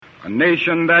A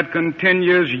nation that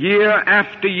continues year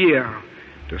after year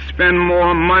to spend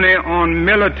more money on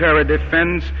military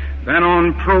defense than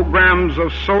on programs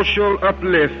of social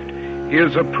uplift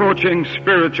is approaching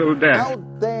spiritual death.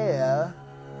 Out there,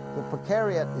 the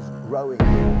precariat is growing.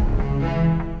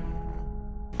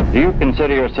 Do you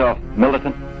consider yourself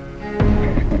militant?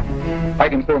 I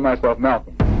consider myself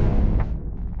Malcolm.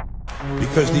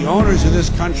 Because the owners of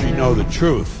this country know the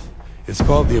truth. It's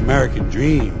called the American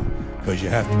dream, because you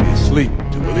have to be asleep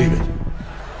to believe it.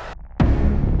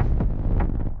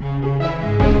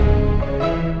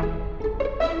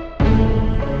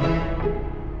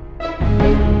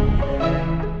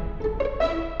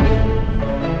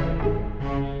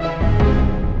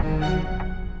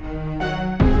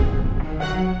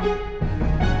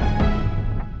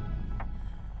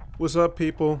 What's up,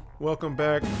 people? Welcome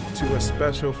back to a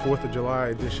special 4th of July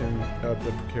edition of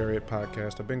the Precariat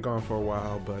Podcast. I've been gone for a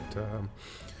while, but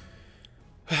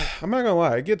I'm not going to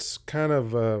lie. It gets kind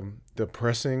of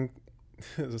depressing.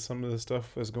 Some of the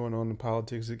stuff that's going on in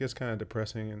politics, it gets kind of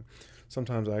depressing, and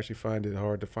sometimes I actually find it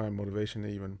hard to find motivation to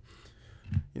even,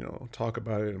 talk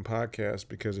about it in podcasts,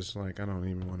 because it's like I don't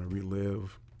even want to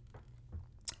relive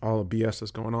all the BS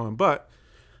that's going on. But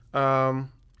I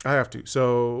have to.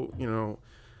 So,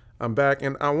 I'm back,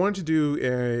 and I wanted to do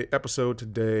an episode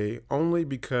today only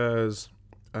because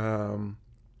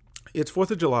it's 4th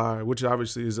of July, which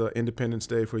obviously is Independence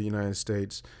Day for the United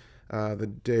States,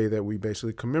 the day that we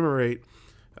basically commemorate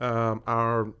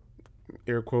our,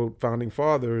 air quote, founding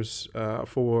fathers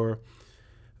for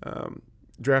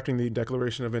drafting the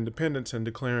Declaration of Independence and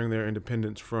declaring their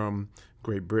independence from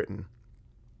Great Britain.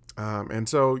 And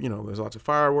so, there's lots of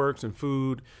fireworks and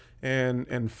food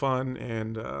and fun,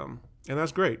 and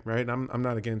that's great, right? I'm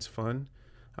not against fun.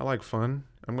 I like fun.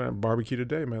 I'm going to barbecue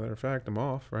today. Matter of fact, I'm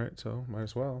off, right? So might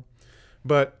as well.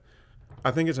 But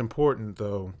I think it's important,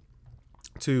 though,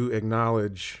 to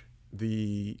acknowledge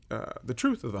the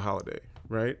truth of the holiday,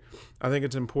 right? I think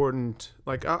it's important.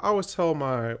 Like I always tell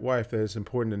my wife that it's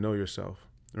important to know yourself,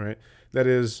 right? That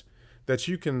is, that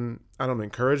you can, I don't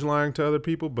encourage lying to other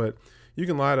people, but you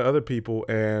can lie to other people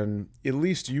and at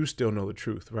least you still know the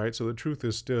truth, right? So the truth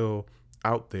is still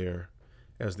out there,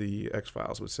 as the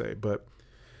X-Files would say. But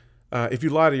if you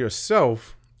lie to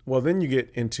yourself, well, then you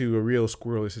get into a real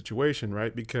squirrely situation,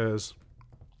 right? Because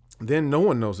then no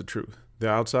one knows the truth. The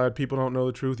outside people don't know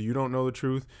the truth. You don't know the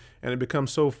truth. And it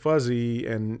becomes so fuzzy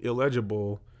and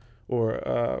illegible, or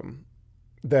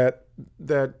that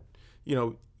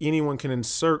anyone can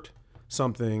insert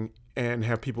something and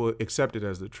have people accept it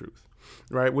as the truth,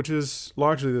 right? Which is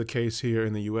largely the case here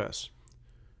in the U.S.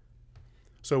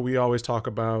 So we always talk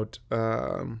about,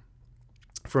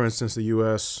 for instance, the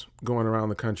U.S. going around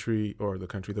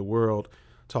the world,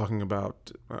 talking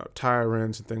about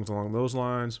tyrants and things along those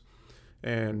lines,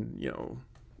 and,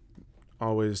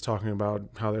 always talking about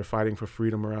how they're fighting for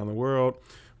freedom around the world,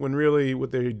 when really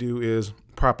what they do is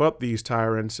prop up these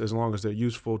tyrants as long as they're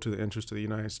useful to the interest of the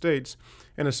United States.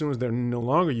 And as soon as they're no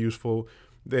longer useful,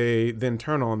 they then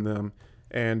turn on them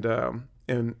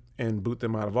and boot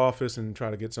them out of office and try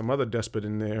to get some other despot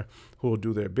in there who will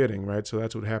do their bidding, right? So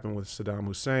that's what happened with Saddam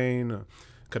Hussein.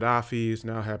 Gaddafi is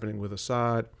now happening with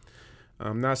Assad.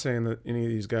 I'm not saying that any of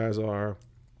these guys are,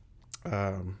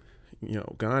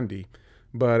 Gandhi,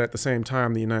 but at the same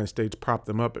time, the United States propped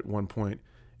them up at one point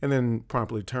and then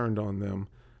promptly turned on them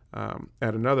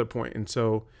at another point. And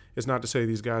so it's not to say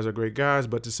these guys are great guys,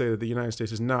 but to say that the United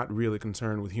States is not really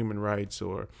concerned with human rights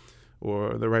or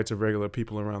the rights of regular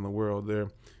people around the world. They're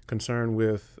concerned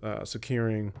with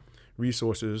securing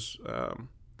resources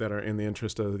that are in the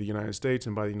interest of the United States.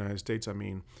 And by the United States, I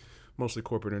mean mostly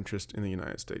corporate interest in the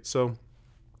United States. So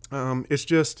it's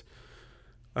just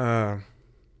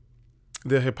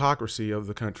the hypocrisy of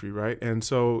the country, right? And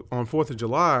so on 4th of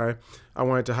July, I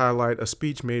wanted to highlight a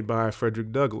speech made by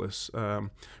Fredrick Douglas.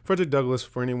 Fredrick Douglas,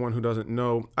 for anyone who doesn't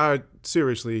know, I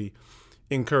seriously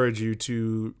encourage you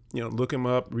to, look him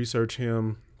up, research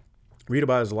him, read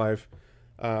about his life.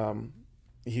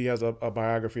 He has a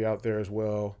biography out there as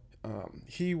well.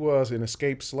 He was an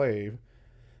escaped slave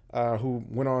who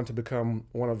went on to become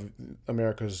one of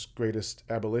America's greatest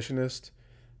abolitionists,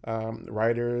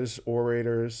 writers,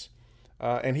 orators,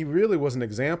 and he really was an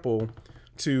example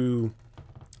to,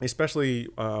 especially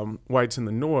whites in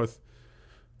the North,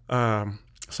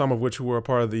 some of which were a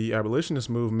part of the abolitionist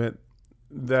movement,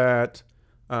 that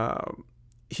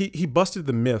he busted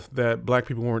the myth that black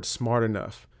people weren't smart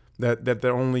enough, that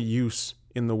their only use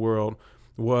in the world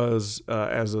was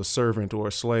as a servant or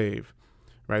a slave,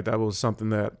 right? That was something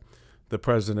that the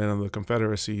president of the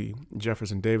Confederacy,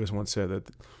 Jefferson Davis, once said,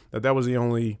 that was the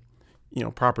only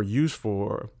proper use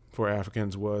for for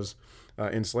Africans was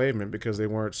enslavement, because they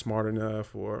weren't smart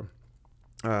enough or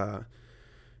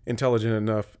intelligent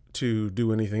enough to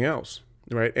do anything else,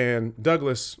 right? And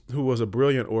Douglas, who was a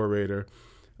brilliant orator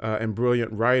and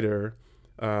brilliant writer,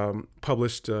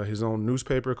 published his own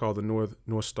newspaper called the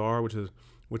North Star,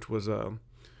 which was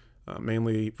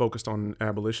mainly focused on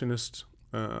abolitionist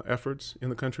efforts in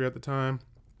the country at the time.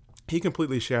 He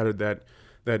completely shattered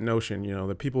that notion.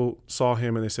 That people saw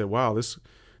him and they said, "Wow, this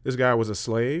guy was a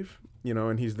slave,"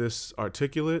 and he's this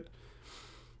articulate.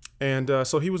 And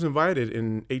so he was invited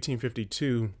in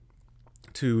 1852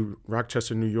 to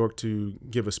Rochester, New York, to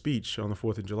give a speech on the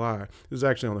 4th of July. It was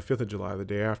actually on the 5th of July, the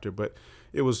day after, but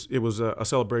it was a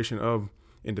celebration of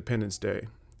Independence Day.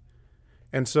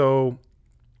 And so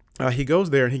he goes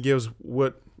there and he gives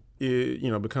what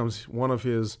becomes one of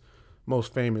his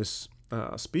most famous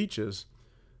speeches,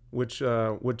 which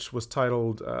was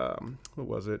titled what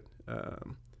was it?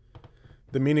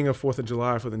 The Meaning of 4th of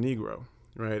July for the Negro,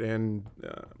 right? And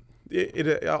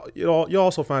you'll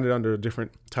also find it under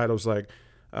different titles like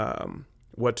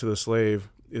What to the Slave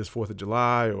is 4th of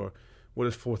July, or What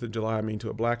does 4th of July mean to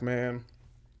a black man?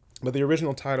 But the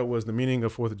original title was The Meaning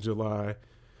of 4th of July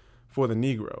for the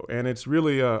Negro. And it's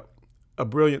really a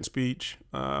brilliant speech,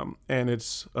 and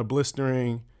it's a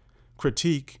blistering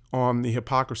critique on the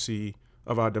hypocrisy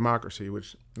of our democracy,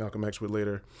 which Malcolm X would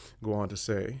later go on to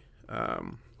say.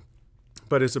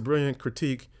 But it's a brilliant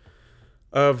critique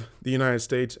of the United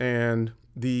States and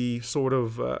the sort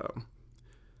of,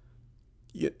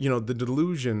 the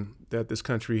delusion that this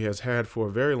country has had for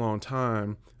a very long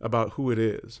time about who it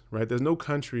is, right? There's no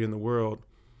country in the world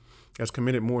that's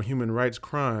committed more human rights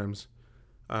crimes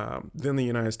than the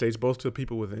United States, both to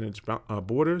people within its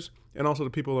borders and also to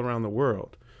people around the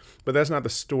world. But that's not the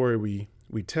story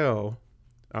we tell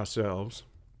ourselves.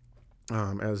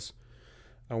 As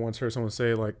I once heard someone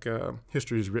say,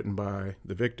 history is written by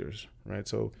the victors, right?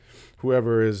 So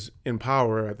whoever is in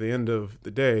power at the end of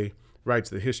the day writes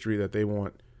the history that they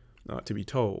want to be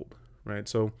told, right?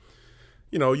 So,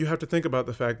 you have to think about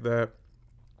the fact that,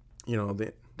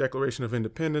 the Declaration of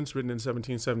Independence, written in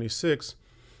 1776,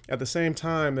 at the same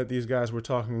time that these guys were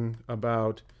talking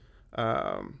about,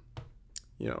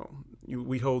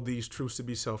 we hold these truths to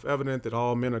be self-evident, that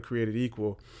all men are created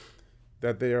equal,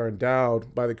 that they are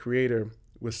endowed by the Creator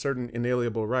with certain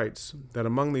inalienable rights, that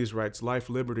among these rights, life,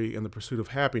 liberty, and the pursuit of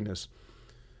happiness.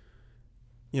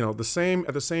 At the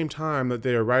same time that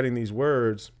they are writing these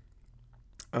words,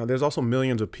 there's also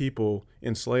millions of people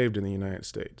enslaved in the United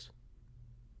States.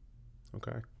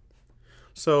 Okay.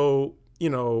 So,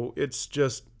 it's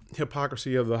just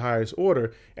hypocrisy of the highest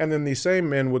order. And then these same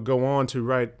men would go on to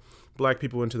write black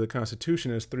people into the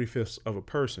Constitution as 3/5 of a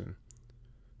person,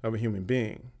 of a human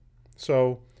being.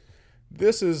 So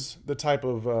this is the type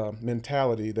of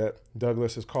mentality that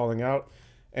Douglas is calling out.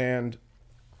 And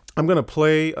I'm going to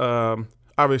play,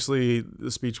 obviously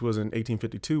the speech was in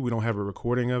 1852. We don't have a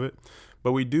recording of it,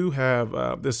 but we do have,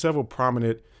 there's several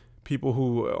prominent people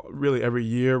who really every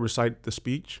year recite the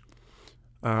speech.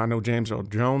 I know James Earl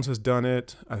Jones has done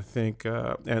it, I think,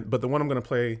 but the one I'm going to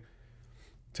play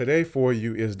today for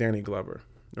you is Danny Glover.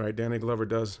 All right, Danny Glover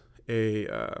does a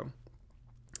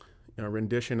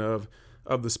rendition of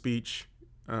the speech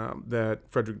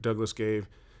that Fredrick Douglass gave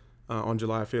on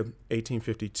July 5th,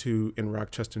 1852 in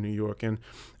Rochester, New York. And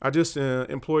I just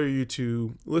implore you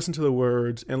to listen to the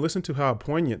words and listen to how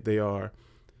poignant they are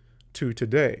to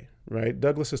today, right?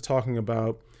 Douglas is talking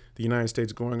about the United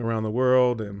States going around the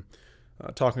world and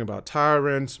talking about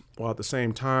tyrants while at the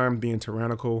same time being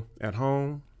tyrannical at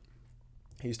home.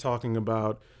 He's talking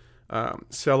about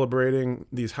celebrating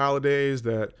these holidays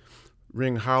that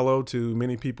ring hollow to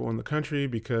many people in the country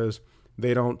because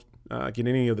they don't get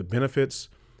any of the benefits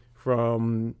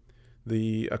from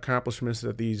the accomplishments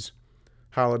that these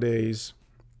holidays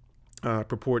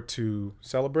purport to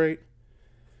celebrate.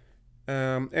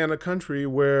 And a country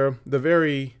where the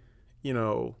very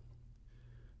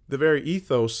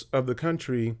ethos of the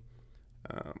country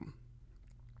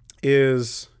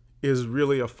is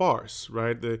really a farce,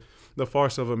 right? The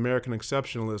farce of American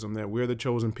exceptionalism, that we're the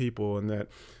chosen people and that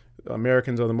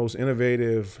Americans are the most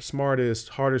innovative, smartest,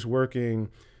 hardest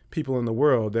working people in the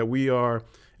world, that we are,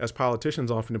 as politicians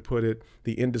often put it,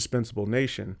 the indispensable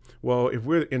nation. Well, if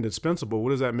we're indispensable, what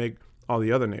does that make all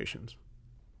the other nations?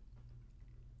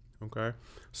 Okay,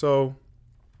 so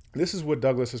this is what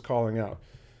Douglas is calling out.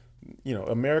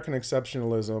 American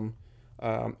exceptionalism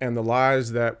and the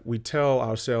lies that we tell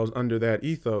ourselves under that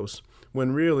ethos,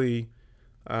 when really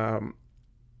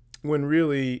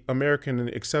American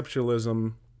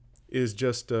exceptionalism is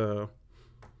just, if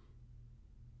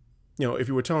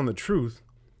you were telling the truth,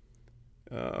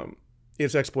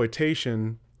 it's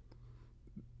exploitation.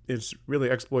 It's really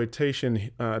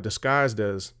exploitation disguised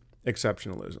as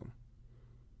exceptionalism.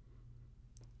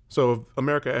 So if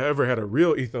America ever had a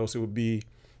real ethos, it would be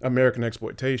American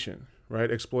exploitation, right?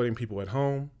 Exploiting people at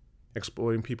home,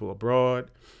 exploiting people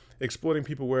abroad, exploiting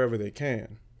people wherever they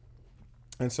can.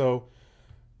 And so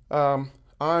I'm,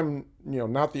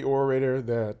 not the orator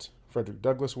that Fredrick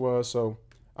Douglass was, so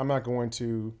I'm not going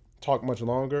to talk much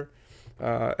longer.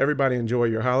 Everybody enjoy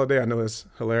your holiday. I know it's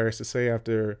hilarious to say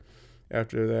after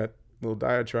that little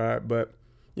diatribe, but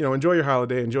enjoy your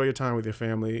holiday, enjoy your time with your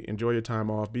family, enjoy your time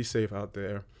off, be safe out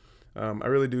there. I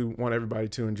really do want everybody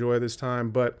to enjoy this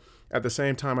time, but at the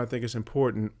same time, I think it's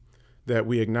important that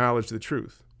we acknowledge the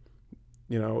truth.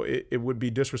 It would be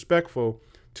disrespectful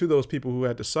to those people who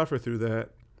had to suffer through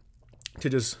that to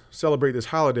just celebrate this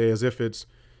holiday as if it's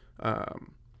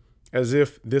as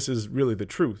if this is really the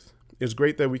truth. It's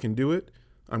great that we can do it.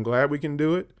 I'm glad we can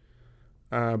do it.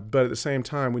 But at the same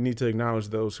time, we need to acknowledge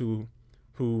those who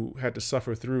had to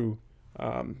suffer through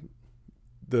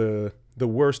the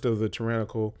worst of the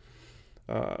tyrannical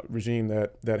regime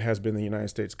that has been the United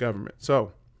States government.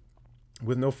 So,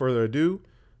 with no further ado,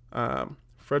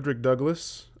 Fredrick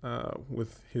Douglass,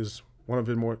 with one of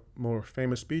his more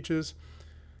famous speeches,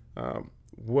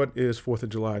 what is 4th of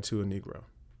July to a Negro?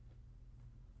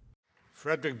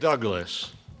 Fredrick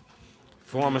Douglass,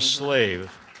 former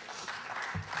slave,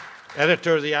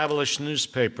 editor of the abolitionist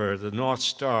newspaper, the North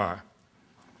Star,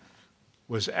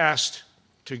 was asked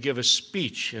to give a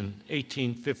speech in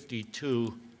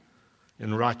 1852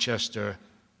 in Rochester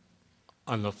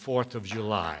on the 4th of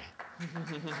July.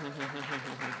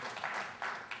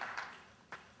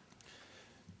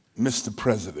 Mr.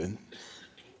 President,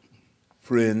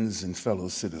 friends and fellow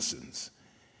citizens,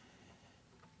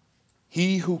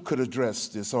 he who could address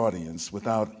this audience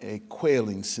without a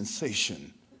quailing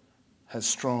sensation has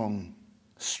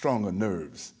stronger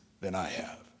nerves than I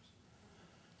have.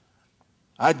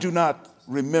 I do not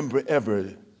remember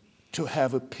ever to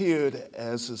have appeared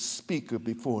as a speaker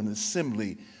before an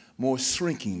assembly more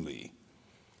shrinkingly,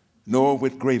 nor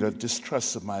with greater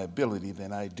distrust of my ability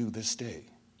than I do this day.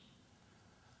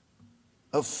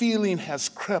 A feeling has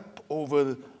crept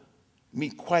over me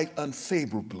quite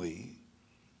unfavorably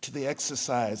to the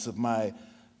exercise of my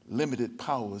limited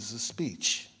powers of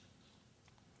speech.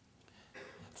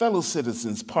 Fellow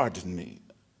citizens, pardon me.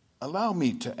 Allow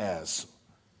me to ask,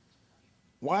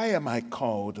 why am I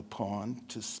called upon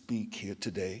to speak here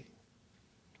today?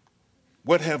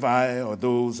 What have I or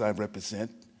those I represent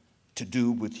to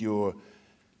do with your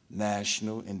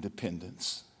national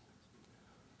independence?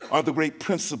 Are the great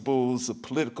principles of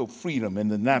political freedom and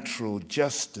the natural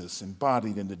justice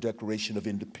embodied in the Declaration of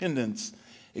Independence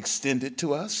extended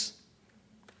to us?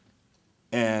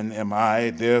 And am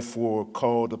I therefore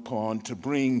called upon to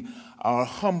bring our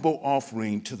humble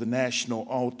offering to the national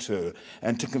altar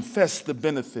and to confess the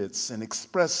benefits and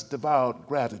express devout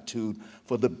gratitude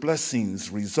for the blessings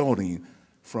resulting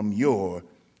from your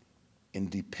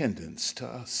independence to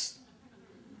us?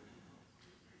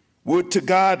 Would to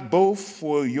God, both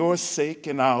for your sake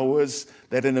and ours,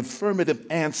 that an affirmative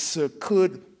answer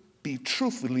could be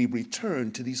truthfully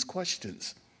returned to these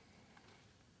questions.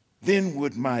 Then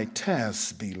would my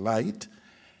task be light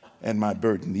and my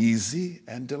burden easy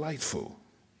and delightful.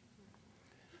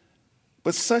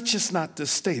 But such is not the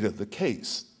state of the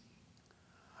case.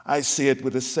 I say it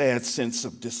with a sad sense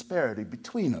of disparity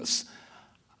between us.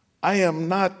 I am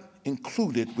not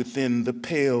included within the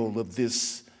pale of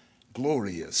this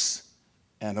glorious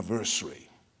anniversary.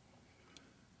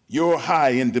 Your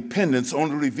high independence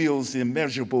only reveals the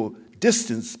immeasurable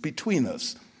distance between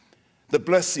us. The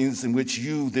blessings in which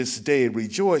you this day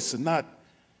rejoice are not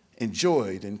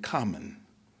enjoyed in common.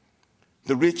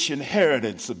 The rich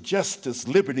inheritance of justice,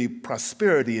 liberty,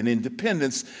 prosperity, and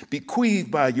independence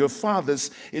bequeathed by your fathers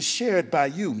is shared by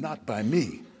you, not by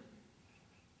me.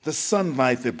 The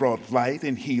sunlight that brought light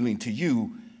and healing to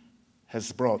you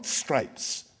has brought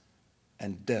stripes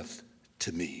and death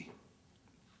to me.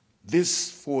 This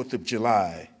 4th of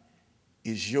July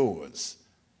is yours,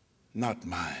 not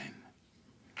mine.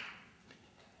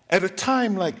 At a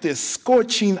time like this,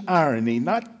 scorching irony,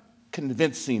 not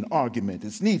convincing argument,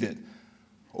 is needed.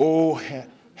 Oh,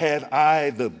 had I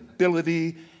the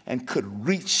ability and could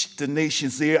reach the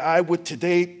nation's ear, I would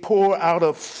today pour out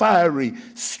a fiery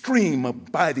stream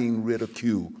of biting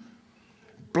ridicule,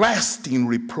 blasting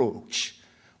reproach,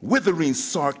 withering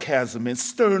sarcasm, and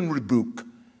stern rebuke.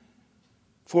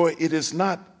 For it is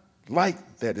not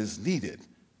light that is needed,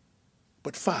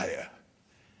 but fire.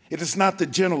 It is not the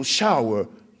gentle shower,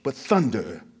 but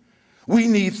thunder. We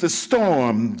need the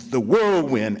storm, the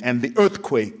whirlwind, and the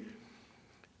earthquake.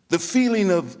 The feeling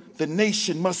of the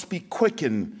nation must be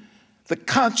quickened. The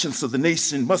conscience of the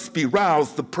nation must be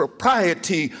roused. The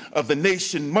propriety of the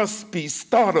nation must be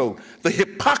startled. The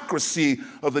hypocrisy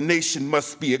of the nation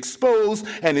must be exposed,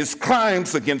 and his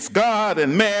crimes against God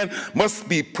and man must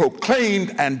be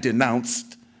proclaimed and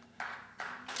denounced.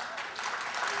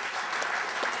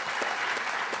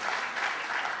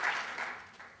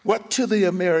 What to the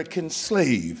American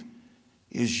slave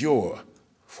is your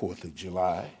 4th of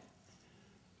July?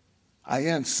 I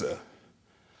answer,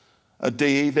 a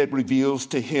day that reveals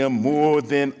to him more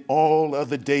than all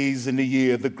other days in the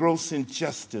year the gross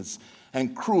injustice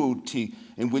and cruelty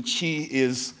in which he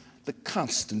is the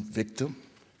constant victim.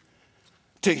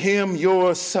 To him,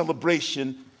 your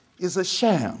celebration is a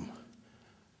sham,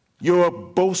 your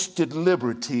boasted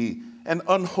liberty an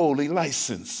unholy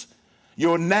license,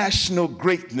 your national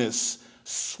greatness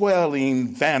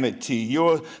swelling vanity,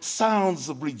 your sounds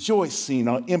of rejoicing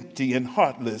are empty and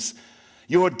heartless,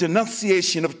 your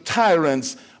denunciation of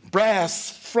tyrants,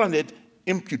 brass-fronted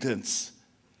impudence,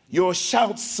 your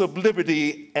shouts of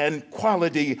liberty and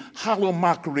quality, hollow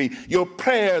mockery, your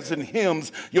prayers and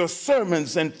hymns, your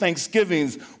sermons and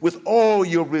thanksgivings, with all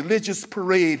your religious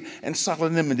parade and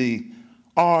solemnity,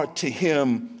 are to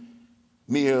him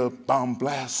mere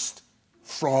bombast,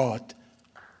 fraud,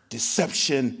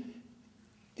 deception,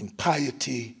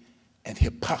 impiety, and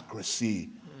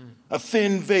hypocrisy. A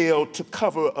thin veil to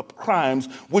cover up crimes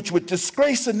which would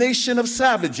disgrace a nation of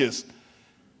savages.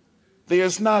 There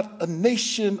is not a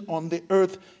nation on the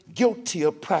earth guilty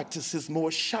of practices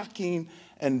more shocking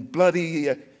and bloody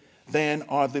than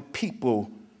are the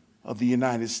people of the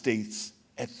United States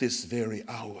at this very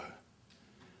hour.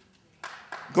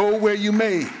 Go where you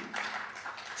may,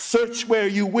 search where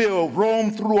you will, roam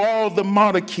through all the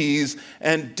monarchies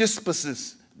and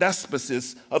despots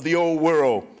of the old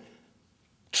world.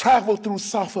 Travel through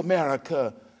South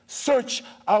America, search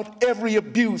out every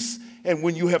abuse, and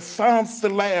when you have found the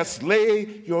last,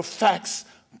 lay your facts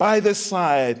by the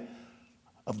side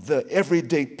of the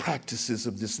everyday practices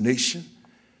of this nation,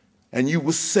 and you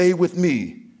will say with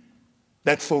me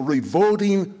that for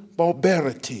revolting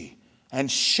barbarity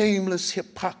and shameless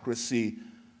hypocrisy,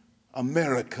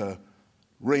 America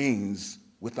reigns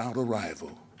without a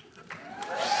rival.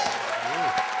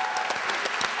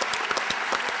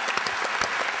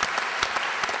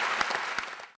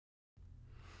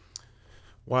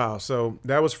 Wow. So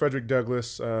that was Fredrick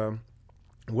Douglas.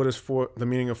 What is the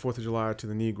meaning of 4th of July to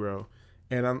the Negro?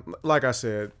 And like I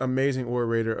said, amazing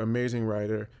orator, amazing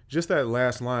writer. Just that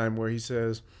last line where he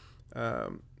says,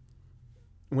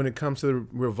 when it comes to the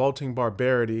revolting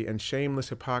barbarity and shameless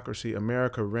hypocrisy,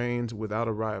 America reigns without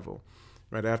a rival.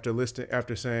 Right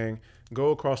after saying,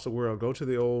 go across the world, go to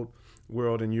the old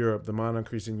world in Europe, the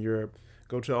monarchies in Europe,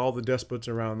 go to all the despots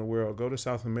around the world, go to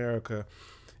South America,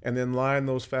 and then line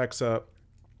those facts up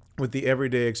with the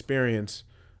everyday experience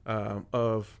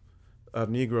of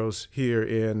Negroes here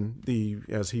in the,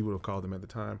 as he would have called them at the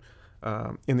time,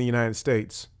 in the United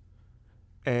States.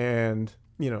 And,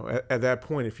 you know, at that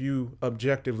point, if you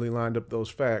objectively lined up those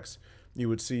facts, you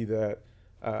would see that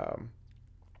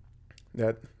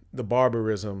that the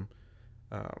barbarism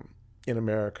in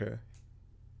America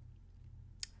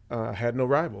had no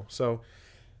rival. So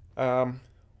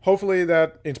hopefully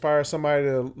that inspires somebody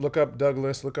to look up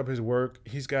Douglas, look up his work.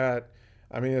 He's got,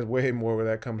 I mean, there's way more where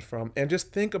that comes from. And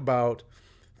just think about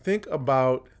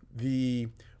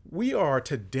we are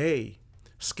today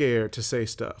scared to say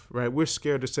stuff, right? We're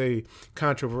scared to say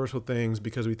controversial things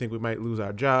because we think we might lose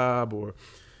our job or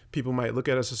people might look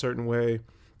at us a certain way.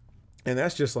 And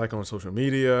that's just like on social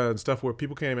media and stuff where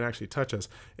people can't even actually touch us.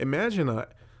 Imagine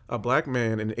a black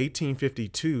man in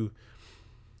 1852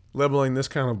 leveling this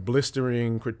kind of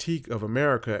blistering critique of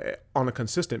America on a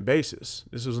consistent basis.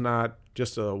 This was not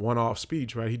just a one-off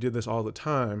speech, right? He did this all the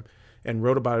time and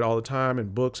wrote about it all the time in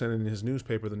books and in his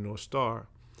newspaper, the North Star.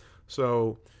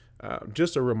 So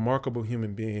just a remarkable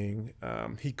human being.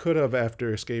 He could have,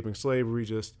 after escaping slavery,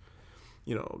 just,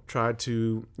 you know, tried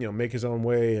to, you know, make his own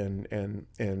way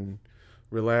and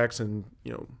relax and,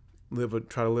 you know,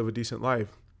 try to live a decent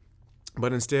life.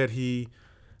 But instead, he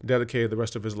dedicated the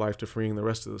rest of his life to freeing the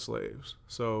rest of the slaves.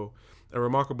 So a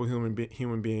remarkable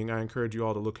human being. I encourage you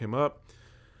all to look him up.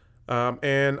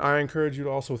 And I encourage you to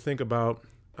also think about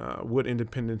what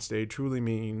Independence Day truly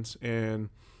means and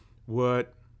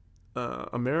what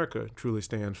America truly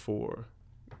stands for.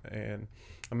 And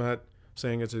I'm not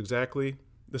saying it's exactly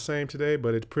the same today,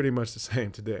 but it's pretty much the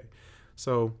same today.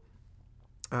 So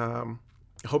I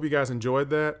hope you guys enjoyed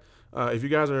that. If you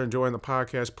guys are enjoying the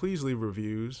podcast, please leave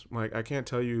reviews. Like, I can't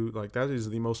tell you, like, that is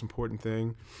the most important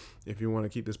thing if you want to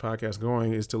keep this podcast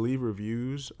going, is to leave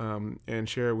reviews and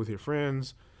share it with your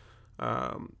friends,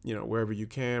 wherever you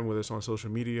can, whether it's on social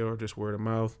media or just word of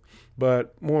mouth.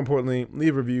 But more importantly,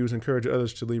 leave reviews, encourage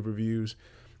others to leave reviews.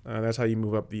 That's how you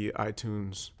move up the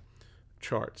iTunes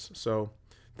charts. So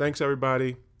thanks,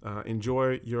 everybody.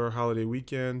 Enjoy your holiday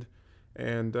weekend.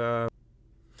 And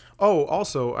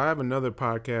also, I have another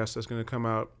podcast that's going to come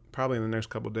out probably in the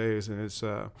next couple of days, and it's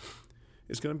going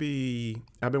to be,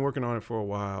 I've been working on it for a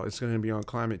while. It's going to be on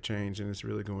climate change, and it's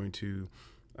really going to,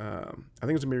 I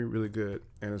think it's going to be really good,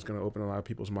 and it's going to open a lot of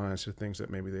people's minds to things that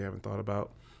maybe they haven't thought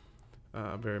about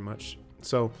very much.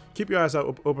 So keep your eyes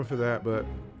out open for that. But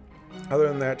other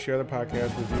than that, share the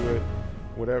podcast, review it,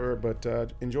 whatever.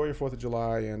 But enjoy your 4th of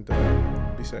July, and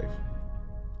be safe.